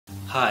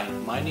Hi,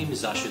 my name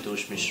is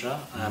Aashutosh Mishra.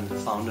 I am the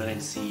founder and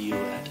CEO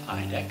at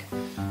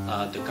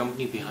IDEC, the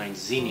company behind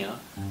Zinia,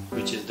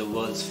 which is the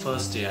world's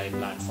first AI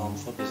platform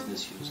for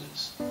business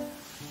users.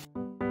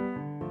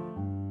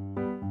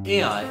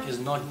 AI is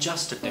not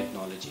just a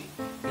technology.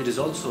 It is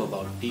also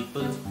about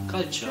people,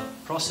 culture,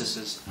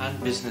 processes,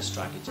 and business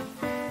strategy.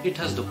 It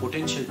has the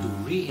potential to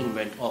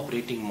reinvent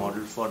operating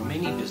model for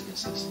many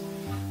businesses.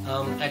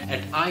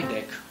 At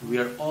IDEC, we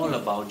are all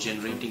about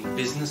generating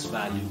business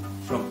value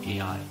from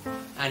AI.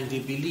 And we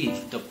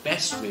believe the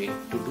best way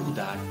to do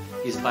that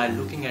is by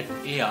looking at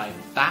AI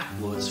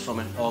backwards from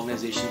an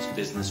organization's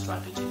business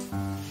strategy.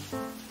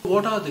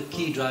 What are the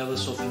key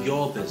drivers of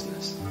your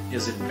business?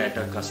 Is it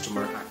better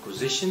customer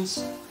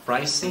acquisitions,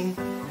 pricing,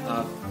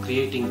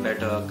 creating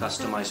better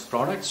customized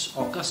products,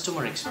 or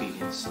customer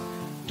experience?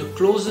 The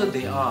closer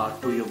they are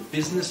to your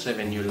business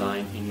revenue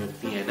line in your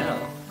P&L,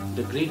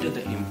 the greater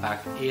the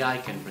impact AI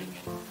can bring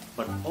in.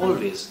 But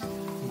always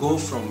go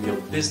from your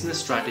business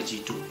strategy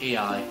to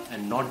AI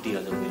and not the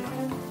other way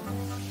around.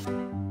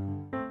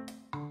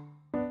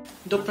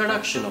 The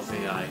production of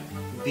AI,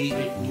 be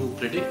it new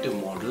predictive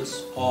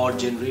models or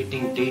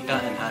generating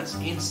data-enhanced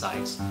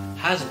insights,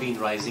 has been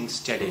rising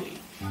steadily.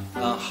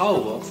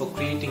 However, for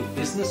creating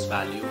business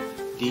value,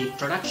 the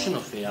production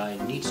of AI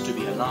needs to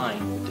be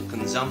aligned with the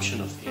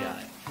consumption of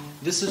AI.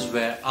 This is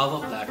where our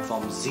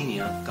platform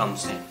Zinia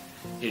comes in.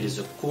 It is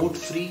a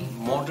code-free,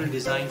 model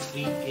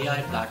design-free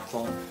AI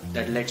platform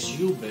that lets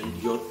you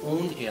build your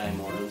own AI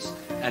models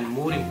and,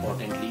 more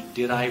importantly,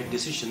 derive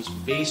decisions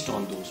based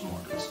on those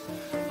models.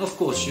 Of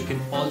course, you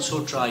can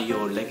also try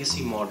your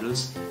legacy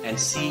models and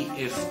see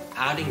if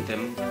adding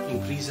them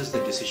increases the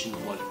decision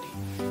quality.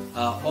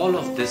 All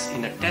of this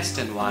in a test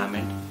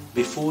environment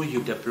before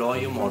you deploy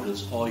your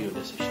models or your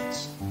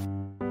decisions.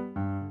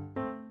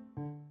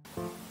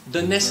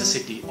 The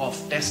necessity of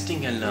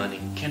testing and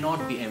learning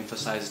cannot be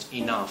emphasized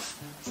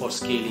enough for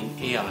scaling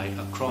AI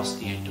across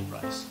the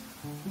enterprise.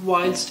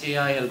 Whilst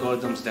AI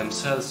algorithms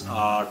themselves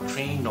are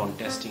trained on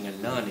testing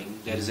and learning,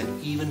 there is an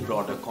even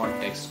broader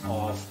context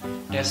of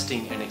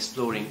testing and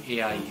exploring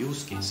AI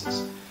use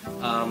cases.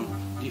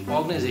 The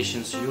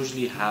organizations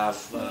usually have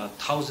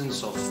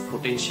thousands of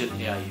potential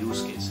AI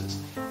use cases,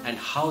 and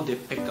how they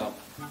pick up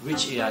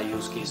which AI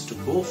use case to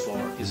go for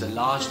is a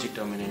large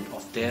determinant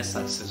of their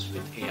success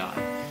with AI.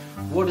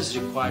 What is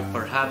required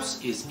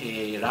perhaps is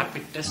a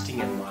rapid testing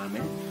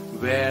environment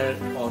where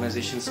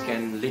organizations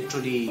can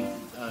literally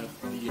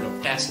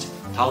test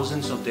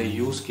thousands of their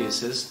use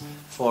cases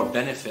for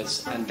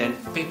benefits and then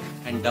pick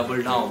and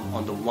double down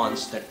on the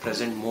ones that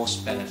present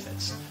most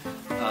benefits.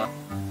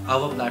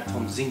 Our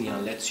platform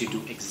Zinia lets you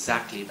do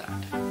exactly that.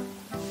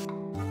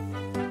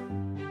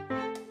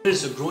 There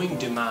is a growing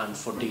demand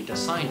for data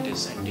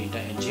scientists and data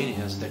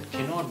engineers that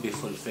cannot be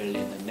fulfilled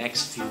in the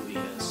next few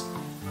years.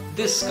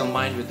 This,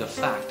 combined with the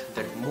fact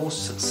that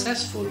most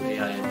successful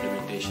AI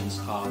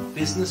implementations are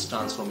business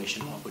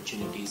transformation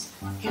opportunities,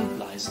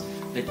 implies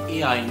that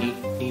AI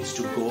needs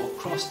to go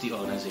across the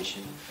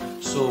organization.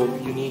 So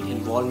you need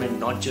involvement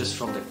not just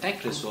from the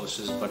tech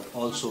resources but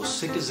also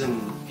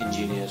citizen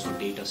engineers or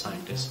data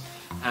scientists,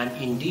 and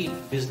indeed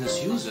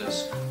business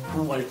users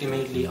who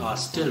ultimately are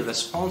still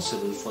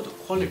responsible for the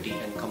quality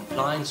and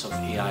compliance of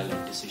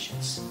AI-led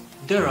decisions.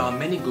 There are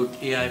many good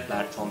AI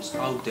platforms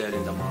out there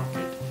in the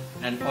market,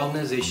 and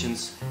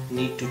organizations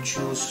need to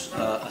choose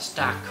a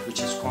stack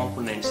which has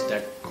components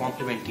that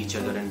complement each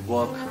other and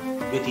work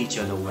with each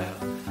other well.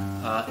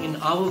 In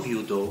our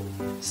view though,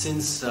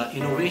 since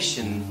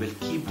innovation will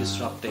keep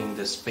disrupting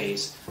this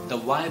space, the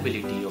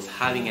viability of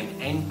having an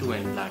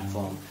end-to-end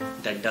platform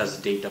that does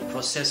data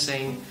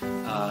processing,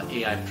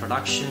 AI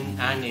production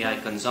and AI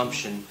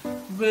consumption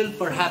will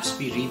perhaps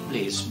be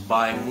replaced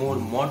by more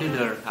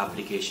modular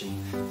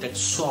applications that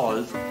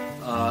solve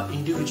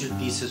individual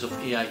pieces of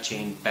AI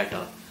chain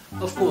better.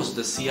 Of course,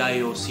 the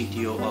CIO,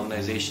 CTO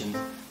organizations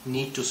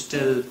need to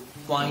still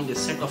find a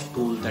set of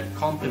tools that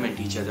complement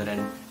each other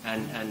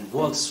and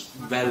works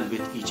well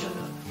with each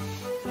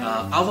other.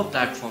 Our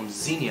platform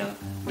Zinia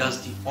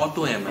does the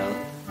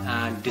AutoML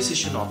and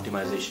decision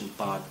optimization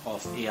part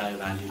of AI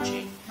value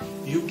chain.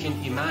 You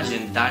can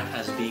imagine that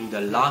as being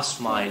the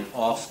last mile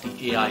of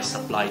the AI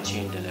supply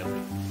chain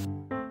delivery.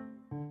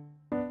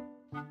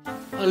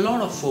 A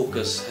lot of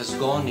focus has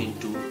gone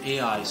into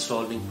AI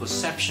solving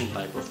perception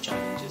type of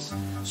challenges.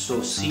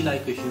 So see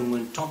like a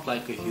human, talk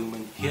like a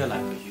human, hear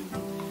like a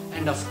human.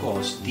 And of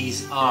course,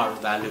 these are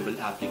valuable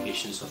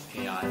applications of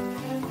AI.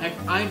 At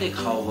IDEC,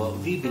 however,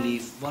 we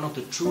believe one of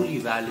the truly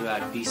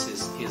value-add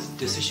pieces is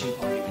decision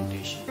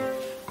augmentation.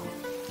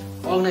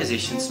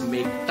 Organizations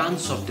make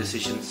tons of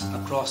decisions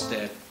across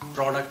their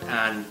product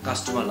and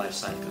customer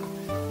lifecycle.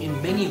 In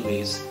many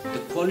ways, the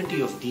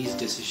quality of these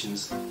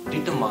decisions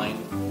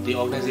determine the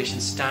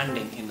organization's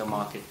standing in the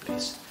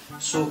marketplace.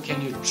 So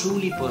can you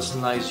truly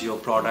personalize your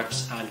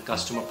products and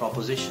customer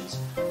propositions?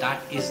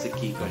 That is the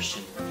key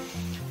question.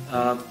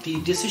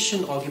 The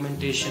decision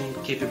augmentation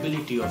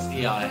capability of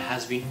AI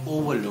has been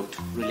overlooked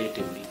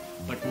relatively,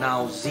 but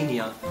now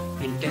Zinia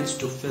intends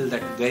to fill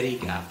that very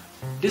gap.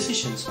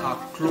 Decisions are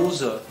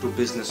closer to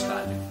business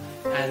value,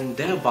 and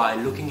thereby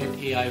looking at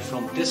AI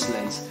from this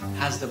lens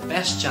has the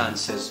best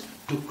chances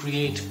to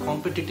create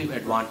competitive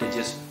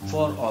advantages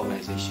for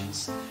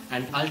organizations.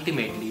 And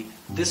ultimately,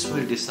 this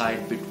will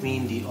decide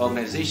between the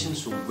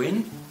organizations who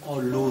win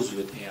or lose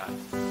with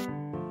AI.